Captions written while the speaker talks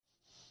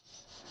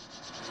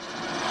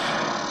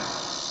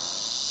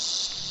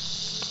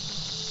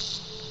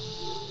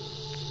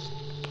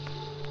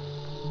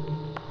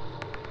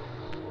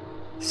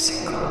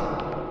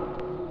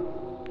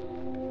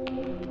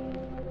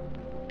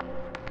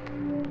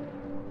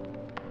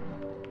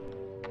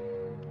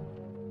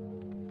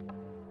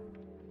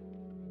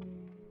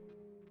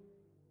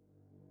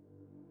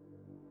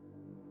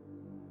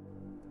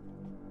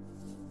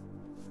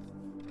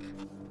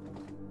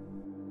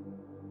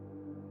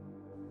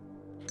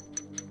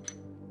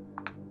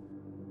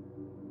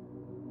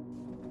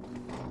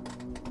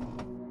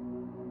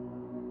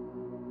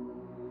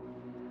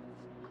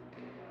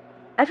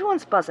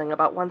Everyone's buzzing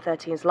about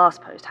 113's last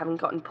post having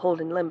gotten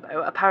pulled in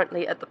limbo,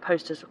 apparently at the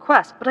poster's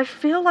request, but I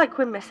feel like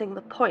we're missing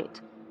the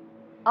point.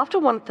 After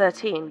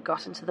 113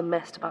 got into the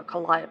mist about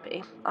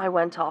Calliope, I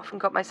went off and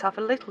got myself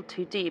a little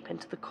too deep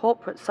into the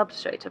corporate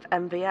substrate of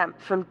MVM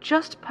from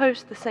just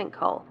post the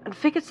sinkhole and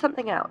figured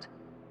something out.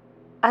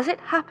 As it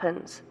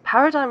happens,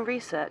 Paradigm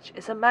Research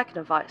is a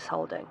Magnavice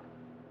holding.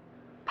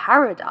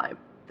 Paradigm,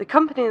 the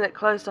company that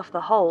closed off the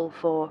hole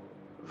for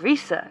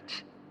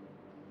research.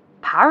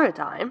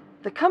 Paradigm,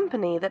 the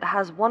company that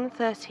has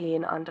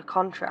 113 under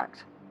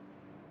contract.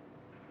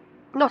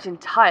 Not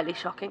entirely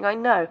shocking, I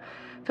know.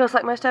 Feels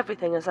like most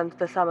everything is under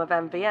the thumb of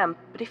MVM,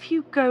 but if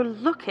you go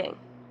looking,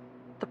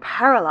 the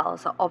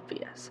parallels are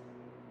obvious.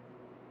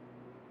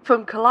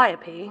 From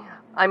Calliope,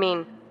 I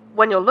mean,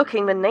 when you're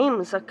looking, the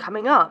names are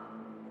coming up.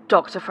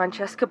 Dr.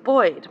 Francesca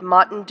Boyd,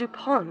 Martin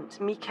DuPont,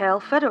 Mikhail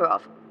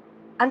Fedorov.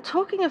 And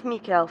talking of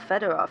Mikhail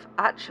Fedorov,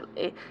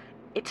 actually,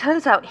 it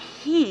turns out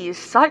he's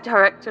site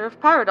director of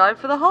Paradigm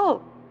for the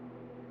whole.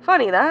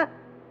 Funny that.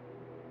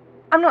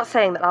 I'm not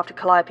saying that after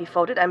Calliope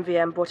folded,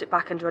 MVM brought it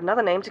back under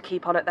another name to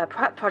keep on at their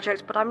prep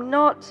project, but I'm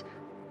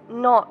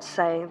not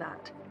saying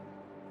that.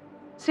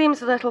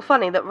 Seems a little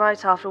funny that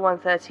right after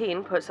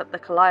 113 puts up the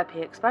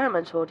Calliope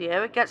experiment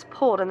audio, it gets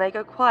pulled and they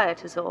go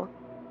quiet is all.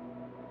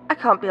 I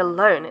can't be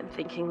alone in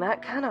thinking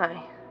that, can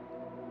I?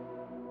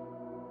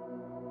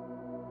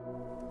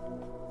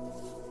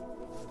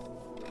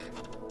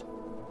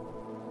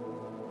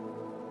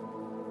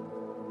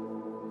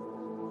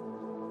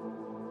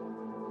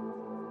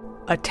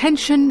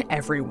 Attention,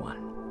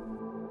 everyone.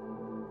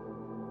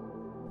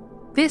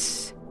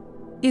 This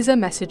is a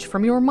message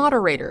from your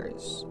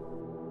moderators.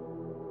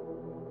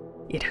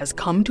 It has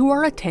come to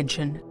our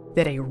attention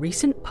that a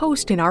recent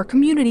post in our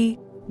community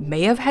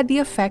may have had the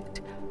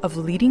effect of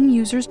leading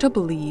users to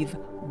believe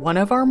one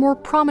of our more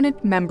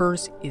prominent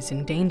members is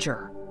in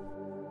danger.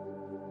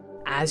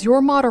 As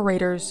your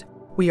moderators,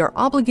 we are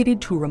obligated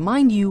to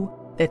remind you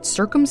that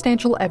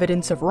circumstantial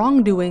evidence of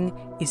wrongdoing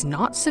is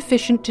not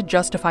sufficient to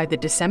justify the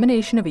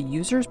dissemination of a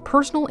user's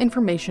personal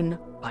information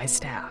by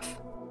staff.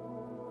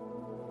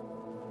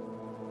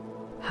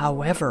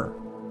 However,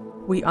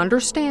 we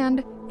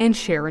understand and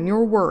share in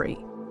your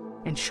worry,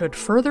 and should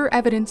further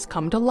evidence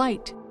come to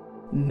light,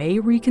 may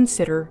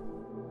reconsider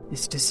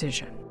this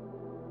decision.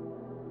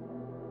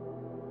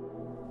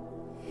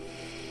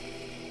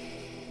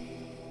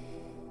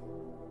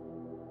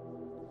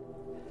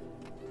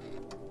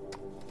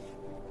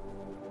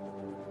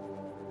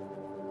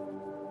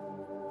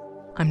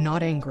 I'm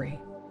not angry.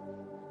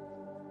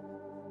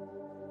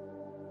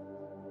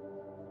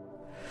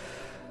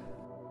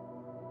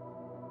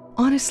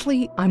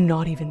 Honestly, I'm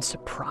not even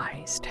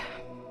surprised.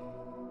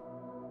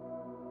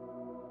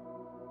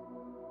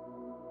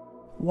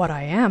 What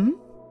I am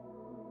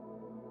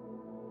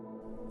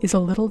is a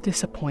little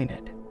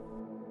disappointed.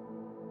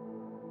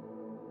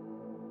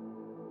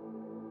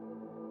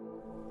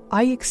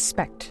 I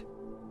expect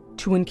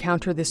to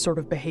encounter this sort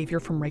of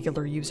behavior from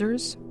regular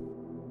users,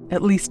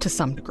 at least to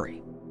some degree.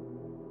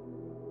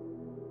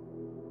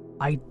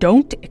 I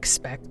don't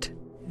expect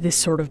this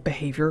sort of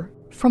behavior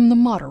from the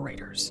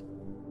moderators.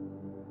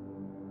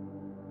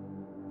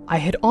 I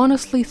had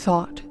honestly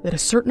thought that a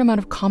certain amount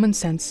of common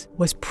sense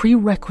was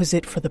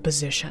prerequisite for the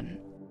position.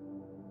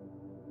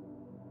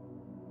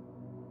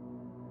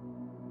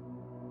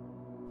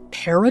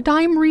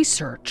 Paradigm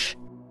Research,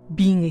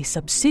 being a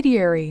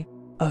subsidiary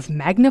of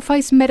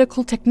Magnifice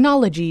Medical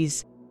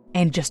Technologies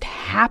and just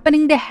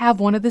happening to have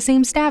one of the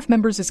same staff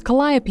members as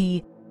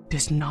Calliope,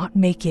 does not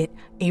make it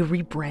a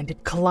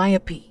rebranded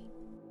Calliope.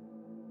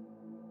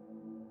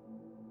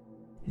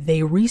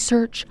 They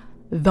research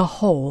the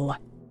whole.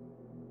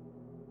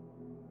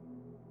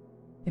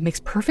 It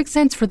makes perfect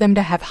sense for them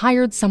to have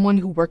hired someone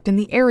who worked in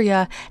the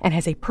area and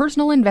has a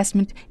personal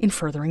investment in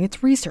furthering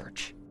its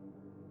research.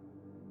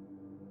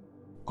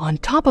 On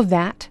top of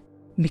that,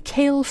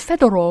 Mikhail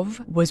Fedorov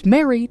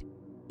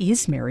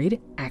is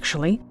married,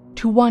 actually,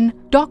 to one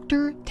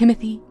Dr.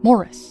 Timothy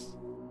Morris,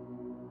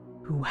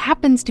 who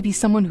happens to be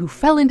someone who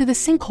fell into the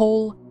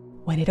sinkhole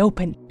when it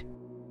opened.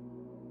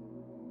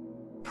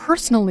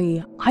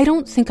 Personally, I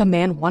don't think a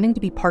man wanting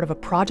to be part of a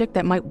project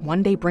that might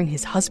one day bring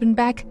his husband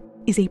back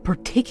is a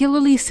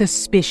particularly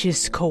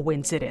suspicious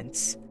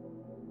coincidence.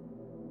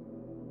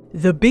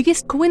 The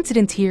biggest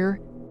coincidence here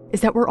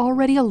is that we're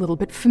already a little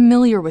bit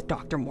familiar with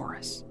Dr.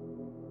 Morris.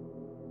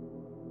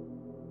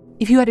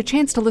 If you had a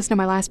chance to listen to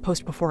my last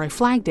post before I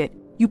flagged it,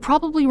 you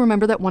probably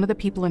remember that one of the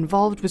people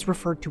involved was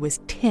referred to as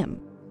Tim.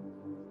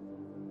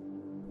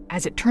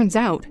 As it turns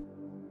out,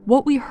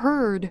 what we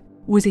heard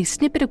was a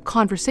snippet of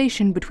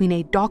conversation between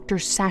a Dr.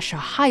 Sasha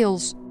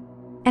Hiles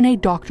and a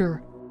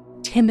Dr.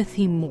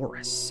 Timothy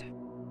Morris.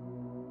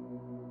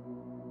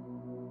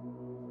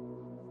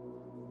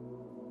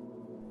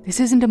 This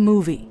isn't a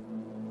movie.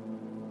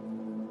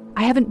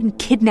 I haven't been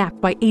kidnapped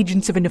by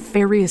agents of a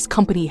nefarious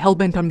company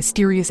hellbent on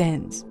mysterious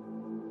ends.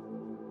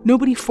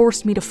 Nobody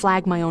forced me to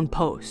flag my own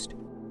post.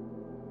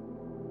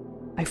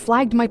 I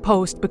flagged my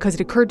post because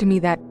it occurred to me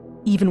that,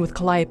 even with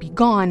Calliope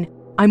gone,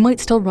 I might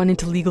still run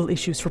into legal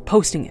issues for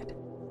posting it.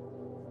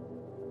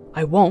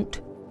 I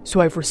won't,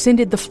 so I've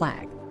rescinded the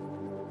flag.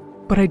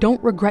 But I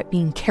don't regret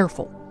being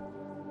careful.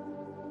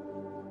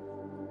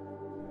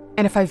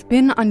 And if I've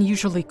been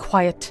unusually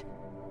quiet,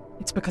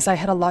 it's because I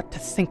had a lot to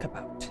think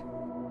about.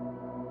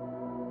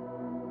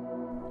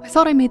 I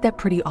thought I made that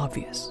pretty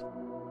obvious.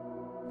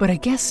 But I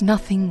guess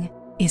nothing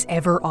is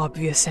ever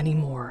obvious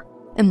anymore,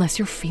 unless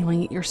you're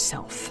feeling it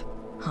yourself,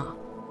 huh?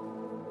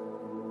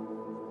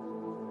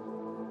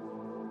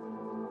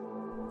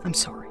 I'm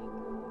sorry.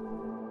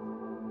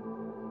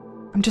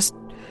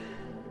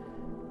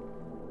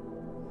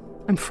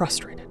 I'm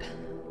frustrated.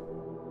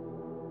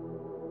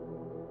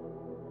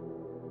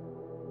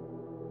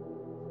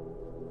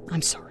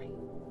 I'm sorry.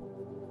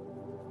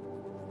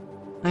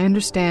 I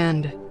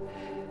understand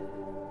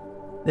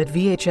that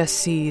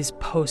VHSC's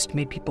post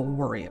made people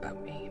worry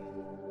about me.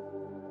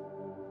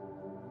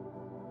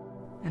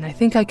 And I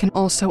think I can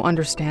also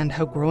understand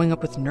how growing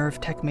up with nerve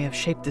tech may have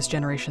shaped this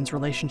generation's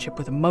relationship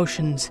with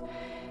emotions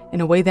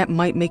in a way that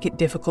might make it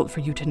difficult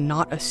for you to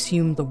not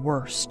assume the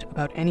worst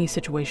about any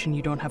situation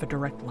you don't have a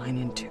direct line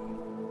into.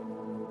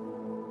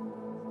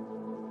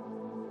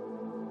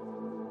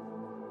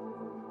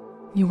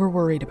 You were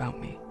worried about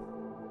me.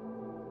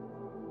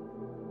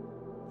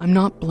 I'm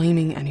not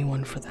blaming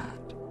anyone for that.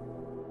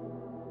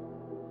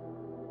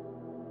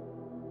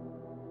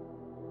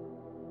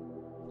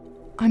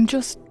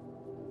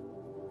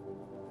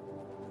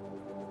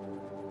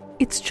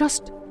 It's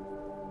just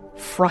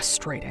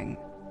frustrating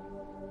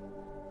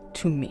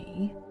to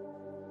me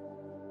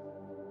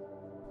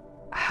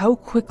how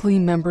quickly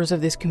members of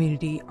this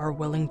community are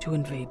willing to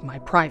invade my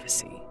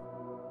privacy.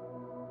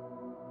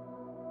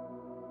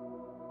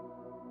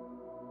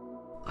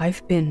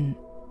 I've been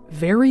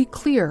very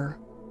clear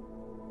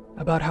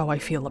about how I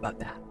feel about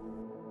that.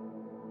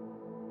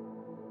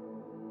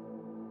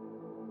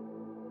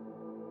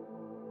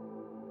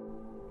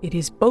 It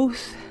is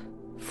both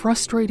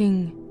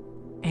frustrating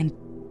and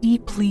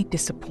deeply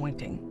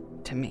disappointing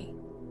to me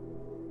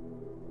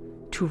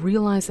to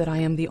realize that I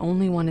am the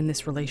only one in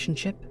this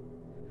relationship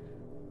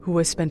who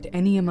has spent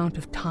any amount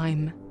of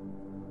time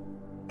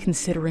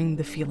considering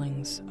the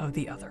feelings of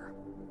the other.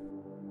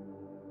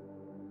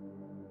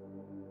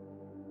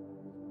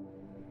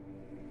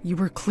 You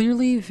were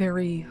clearly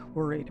very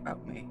worried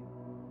about me.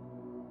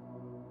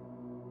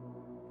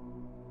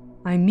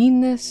 I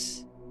mean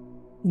this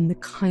in the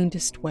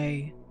kindest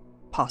way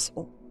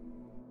possible.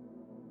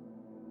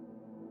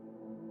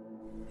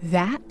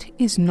 That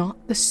is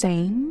not the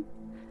same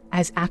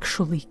as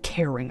actually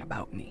caring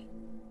about me.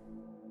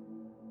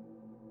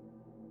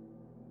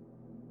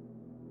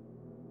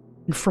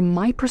 And from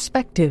my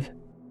perspective,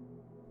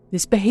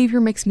 this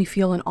behavior makes me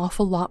feel an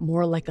awful lot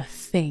more like a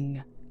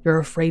thing you're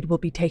afraid will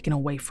be taken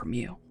away from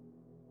you.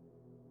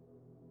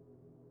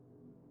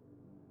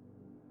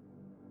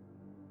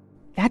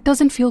 That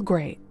doesn't feel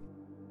great.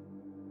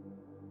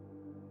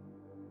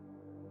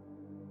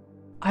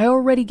 I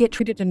already get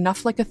treated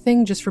enough like a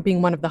thing just for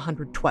being one of the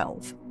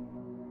 112.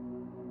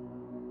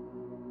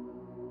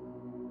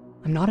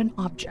 I'm not an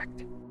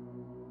object.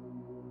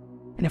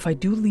 And if I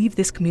do leave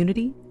this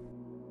community,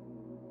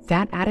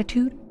 that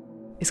attitude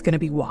is going to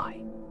be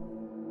why.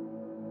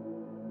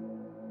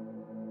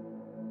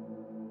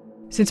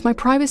 Since my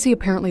privacy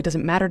apparently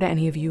doesn't matter to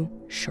any of you,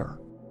 sure.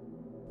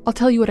 I'll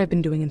tell you what I've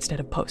been doing instead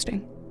of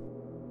posting.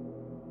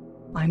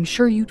 I'm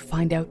sure you'd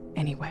find out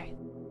anyway.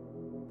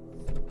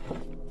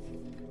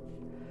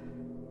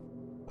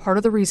 Part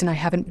of the reason I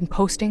haven't been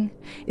posting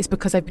is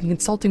because I've been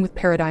consulting with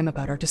Paradigm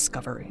about our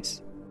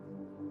discoveries.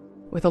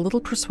 With a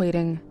little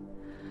persuading,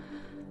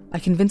 I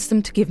convinced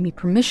them to give me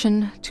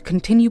permission to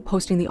continue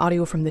posting the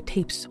audio from the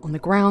tapes on the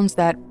grounds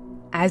that,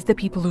 as the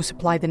people who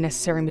supply the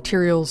necessary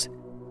materials,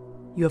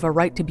 you have a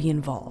right to be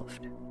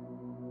involved.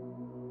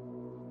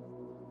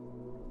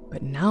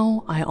 But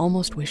now I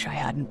almost wish I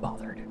hadn't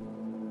bothered.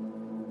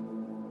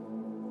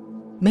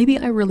 Maybe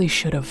I really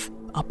should have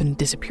up and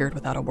disappeared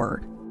without a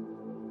word.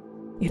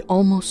 It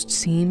almost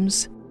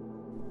seems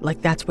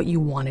like that's what you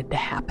wanted to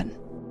happen.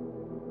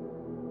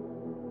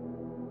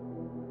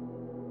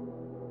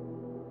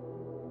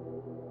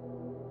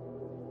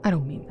 I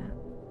don't mean that.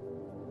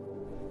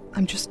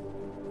 I'm just...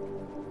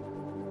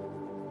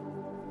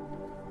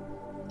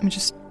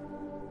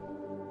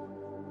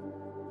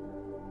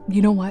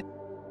 You know what?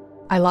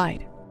 I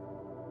lied.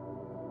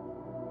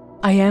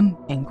 I am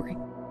angry.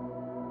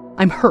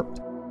 I'm hurt.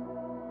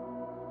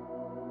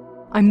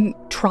 I'm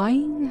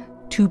trying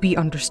to be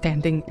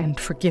understanding and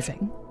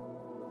forgiving,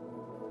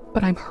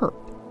 but I'm hurt.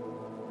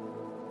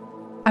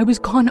 I was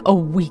gone a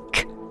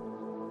week.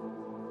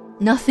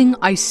 Nothing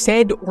I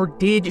said or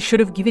did should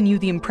have given you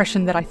the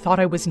impression that I thought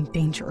I was in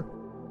danger.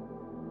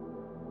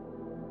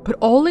 But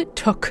all it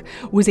took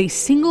was a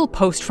single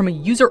post from a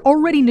user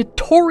already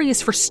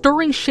notorious for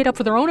stirring shit up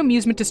for their own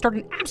amusement to start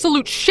an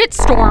absolute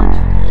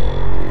shitstorm.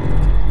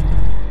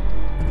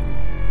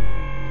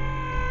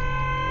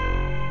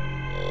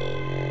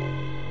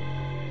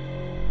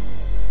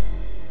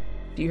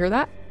 Do you hear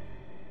that?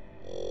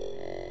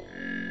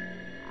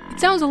 It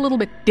sounds a little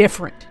bit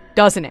different,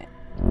 doesn't it?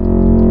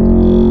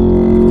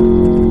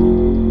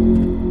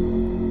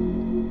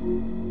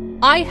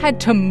 I had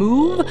to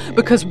move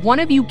because one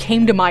of you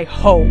came to my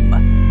home.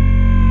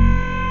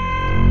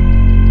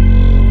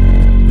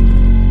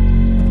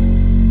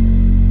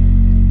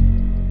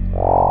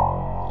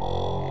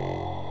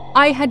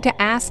 I had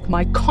to ask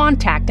my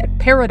contact at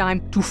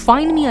Paradigm to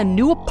find me a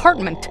new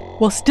apartment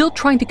while still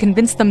trying to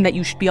convince them that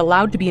you should be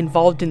allowed to be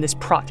involved in this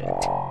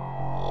project.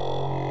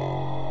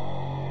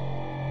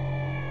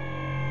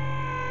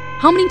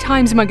 How many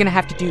times am I going to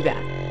have to do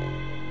that?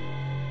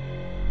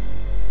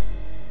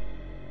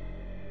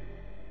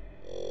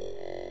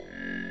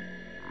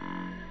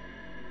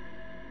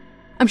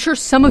 I'm sure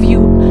some of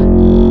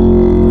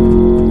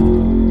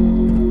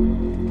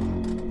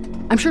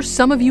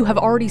you have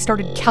already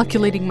started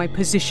calculating my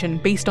position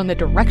based on the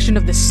direction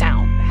of the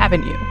sound,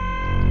 haven't you?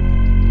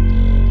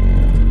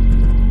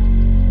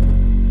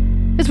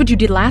 That's what you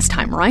did last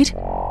time, right?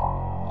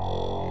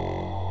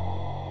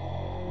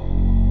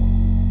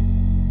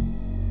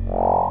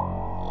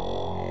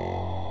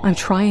 I'm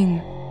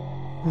trying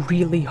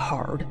really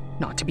hard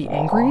not to be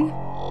angry.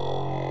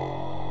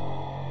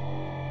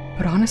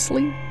 But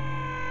honestly,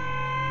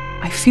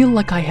 I feel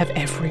like I have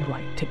every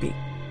right to be.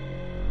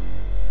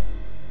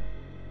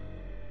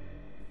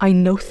 I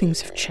know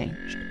things have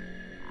changed.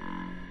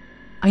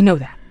 I know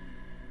that.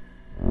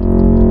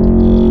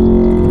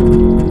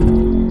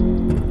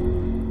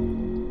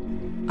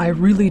 I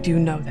really do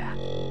know that.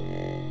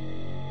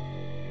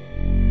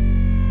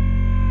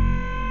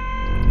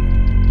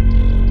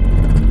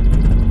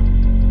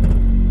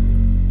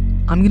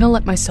 I'm gonna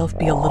let myself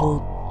be a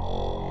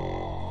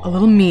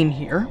little mean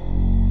here.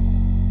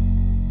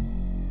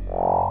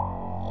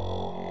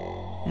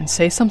 And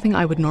say something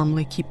I would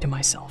normally keep to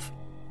myself.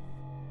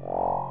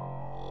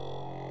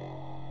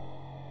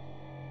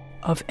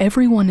 Of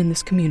everyone in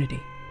this community,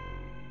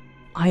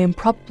 I am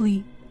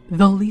probably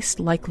the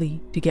least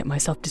likely to get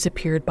myself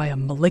disappeared by a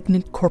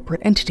malignant corporate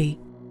entity,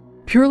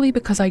 purely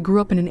because I grew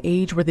up in an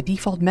age where the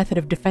default method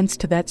of defense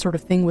to that sort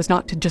of thing was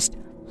not to just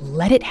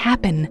let it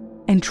happen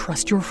and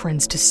trust your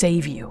friends to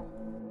save you.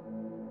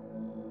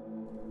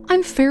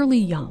 I'm fairly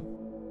young,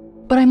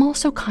 but I'm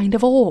also kind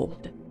of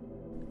old.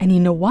 And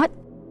you know what?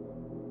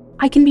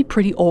 I can be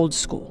pretty old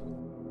school.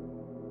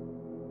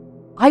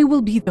 I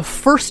will be the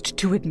first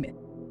to admit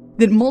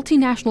that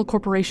multinational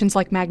corporations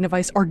like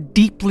Magnavice are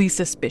deeply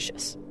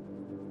suspicious.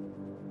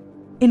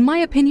 In my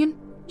opinion,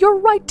 you're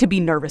right to be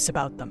nervous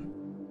about them.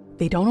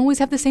 They don't always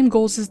have the same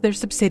goals as their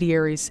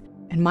subsidiaries,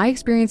 and my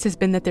experience has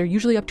been that they're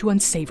usually up to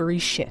unsavory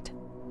shit.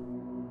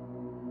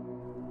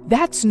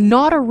 That's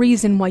not a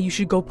reason why you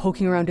should go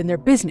poking around in their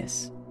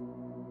business.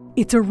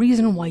 It's a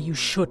reason why you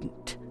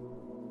shouldn't.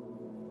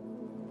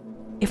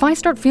 If I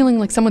start feeling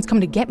like someone's coming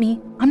to get me,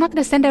 I'm not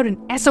going to send out an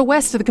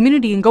SOS to the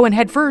community and go in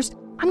head first.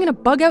 I'm going to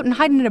bug out and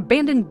hide in an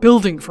abandoned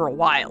building for a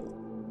while.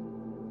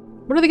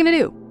 What are they going to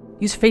do?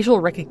 Use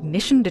facial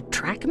recognition to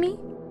track me?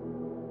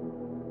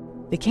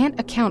 They can't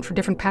account for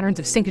different patterns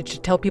of syncage to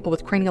tell people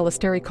with cranial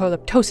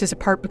hysterocoliptosis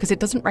apart because it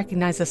doesn't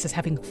recognize us as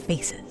having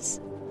faces.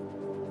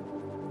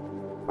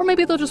 Or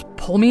maybe they'll just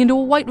pull me into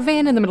a white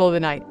van in the middle of the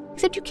night,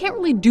 except you can't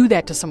really do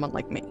that to someone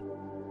like me.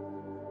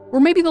 Or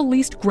maybe the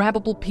least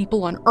grabbable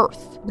people on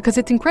Earth, because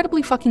it's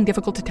incredibly fucking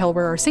difficult to tell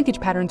where our syncage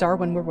patterns are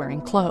when we're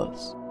wearing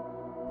clothes.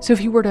 So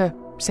if you were to,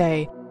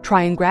 say,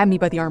 try and grab me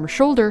by the arm or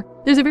shoulder,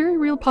 there's a very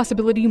real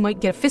possibility you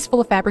might get a fistful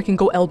of fabric and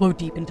go elbow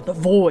deep into the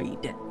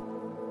void.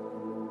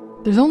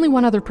 There's only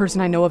one other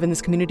person I know of in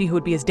this community who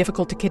would be as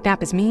difficult to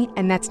kidnap as me,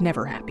 and that's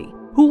Never Happy,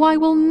 who I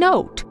will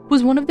note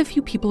was one of the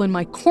few people in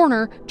my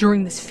corner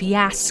during this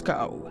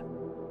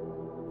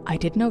fiasco. I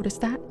did notice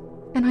that,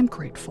 and I'm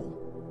grateful.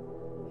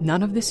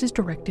 None of this is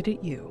directed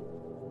at you.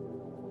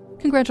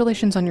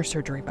 Congratulations on your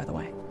surgery, by the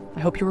way.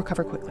 I hope you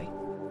recover quickly.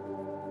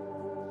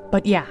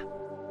 But yeah,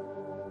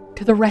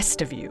 to the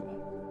rest of you,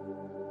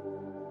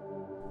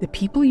 the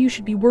people you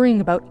should be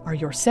worrying about are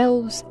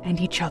yourselves and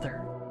each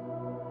other.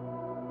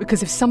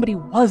 Because if somebody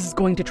was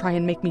going to try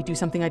and make me do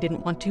something I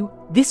didn't want to,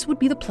 this would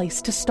be the place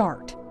to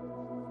start.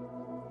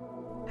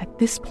 At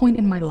this point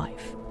in my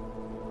life,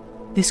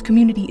 this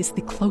community is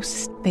the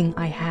closest thing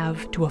I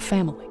have to a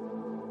family.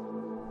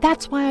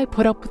 That's why I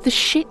put up with the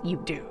shit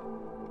you do.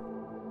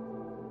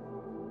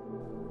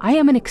 I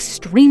am an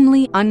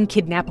extremely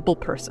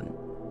unkidnappable person.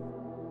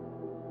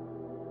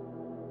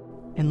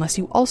 Unless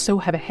you also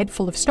have a head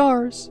full of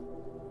stars,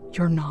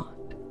 you're not.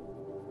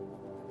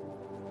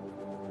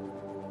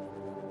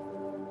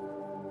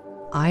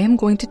 I am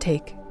going to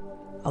take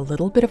a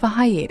little bit of a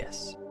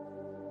hiatus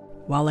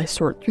while I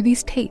sort through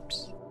these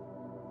tapes.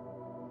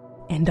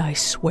 And I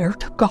swear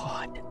to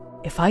God,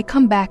 if I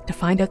come back to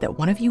find out that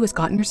one of you has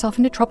gotten yourself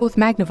into trouble with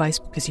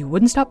Magnavice because you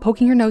wouldn't stop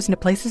poking your nose into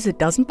places it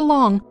doesn't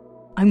belong,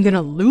 I'm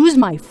gonna lose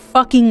my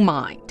fucking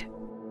mind.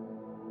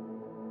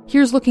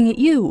 Here's looking at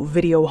you,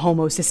 Video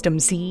Homo System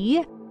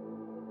Z.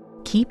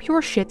 Keep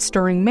your shit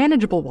stirring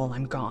manageable while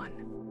I'm gone.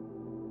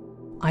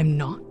 I'm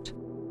not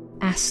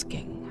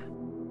asking.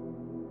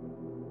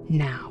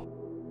 Now,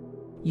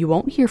 you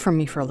won't hear from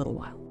me for a little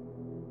while,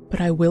 but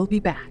I will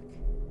be back.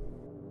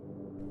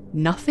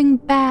 Nothing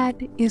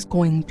bad is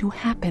going to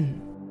happen.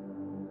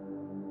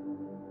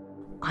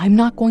 I'm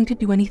not going to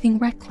do anything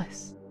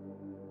reckless.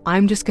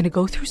 I'm just going to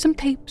go through some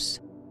tapes,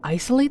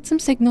 isolate some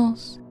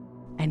signals,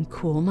 and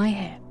cool my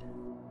head.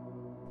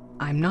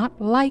 I'm not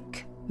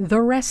like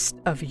the rest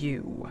of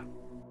you.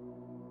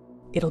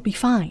 It'll be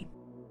fine.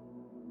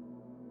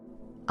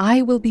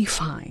 I will be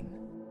fine.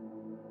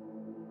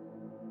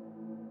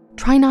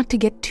 Try not to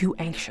get too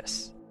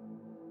anxious.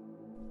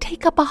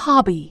 Take up a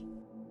hobby.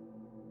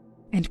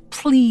 And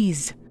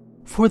please,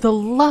 for the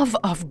love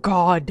of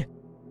God,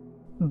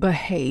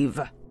 behave.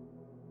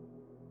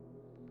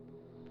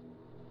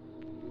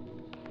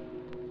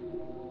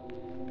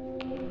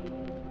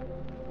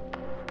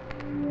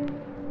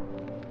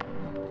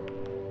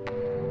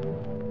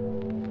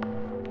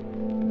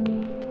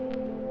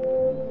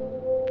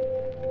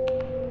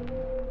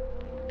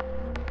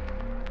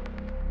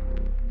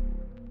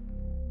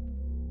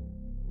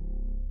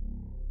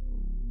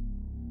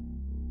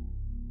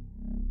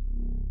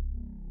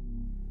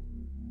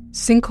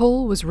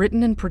 Sinkhole was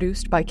written and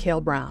produced by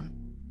Cale Brown.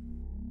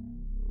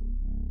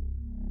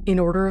 In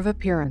order of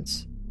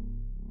appearance,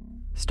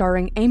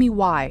 starring Amy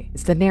Y.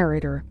 as the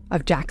narrator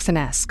of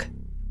Jackson-esque,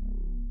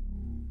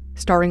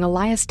 starring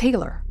Elias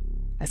Taylor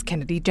as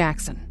Kennedy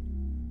Jackson,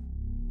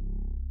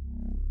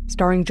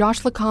 starring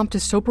Josh LeCompte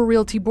as Soper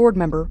Realty board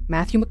member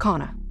Matthew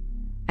McConaughey,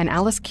 and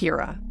Alice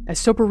Kira as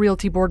Soper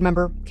Realty board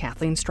member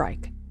Kathleen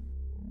Strike,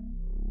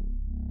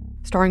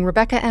 starring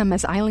Rebecca M.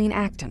 as Eileen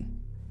Acton,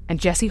 and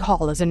Jesse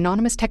Hall as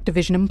Anonymous Tech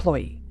Division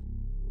employee.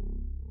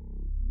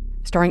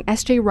 Starring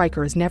S.J.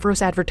 Riker as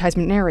Nevros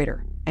advertisement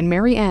narrator, and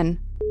Mary N.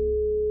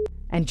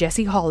 and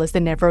Jesse Hall as the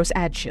Nevros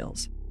ad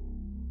shills.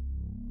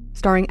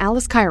 Starring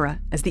Alice Kyra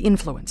as the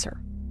influencer.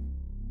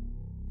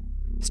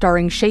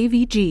 Starring Shay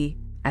V.G.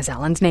 as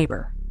Alan's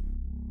neighbor.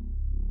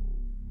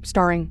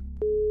 Starring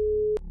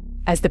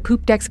as the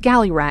Poop Deck's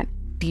galley rat,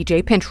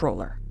 DJ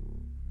Pinchroller.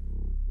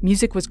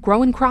 Music was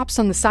Growing Crops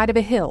on the Side of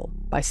a Hill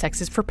by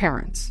Sexes for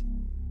Parents.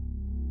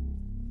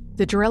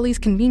 The Jarelli's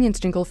Convenience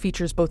jingle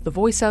features both the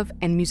voice of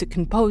and music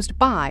composed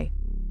by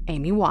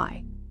Amy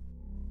Y.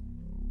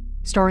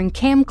 Starring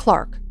Cam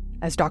Clark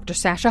as Dr.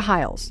 Sasha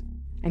Hiles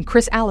and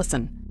Chris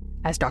Allison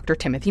as Dr.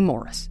 Timothy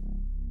Morris.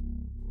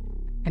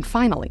 And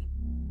finally,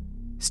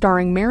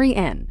 starring Mary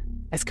N.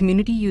 as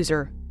community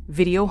user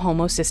Video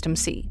Homo System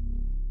C.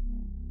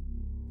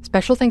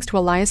 Special thanks to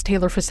Elias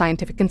Taylor for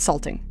scientific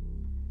consulting.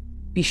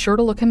 Be sure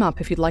to look him up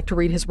if you'd like to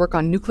read his work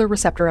on nuclear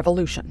receptor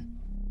evolution.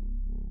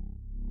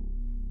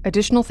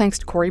 Additional thanks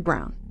to Corey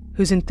Brown,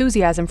 whose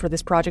enthusiasm for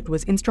this project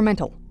was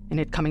instrumental in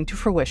it coming to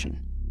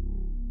fruition.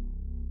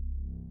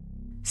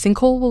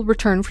 Sinkhole will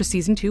return for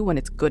Season 2 when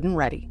it's good and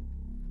ready.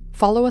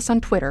 Follow us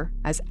on Twitter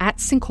as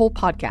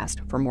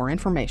 @SinkholePodcast for more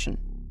information.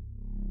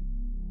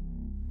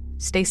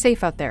 Stay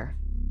safe out there,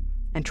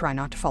 and try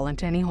not to fall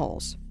into any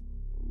holes.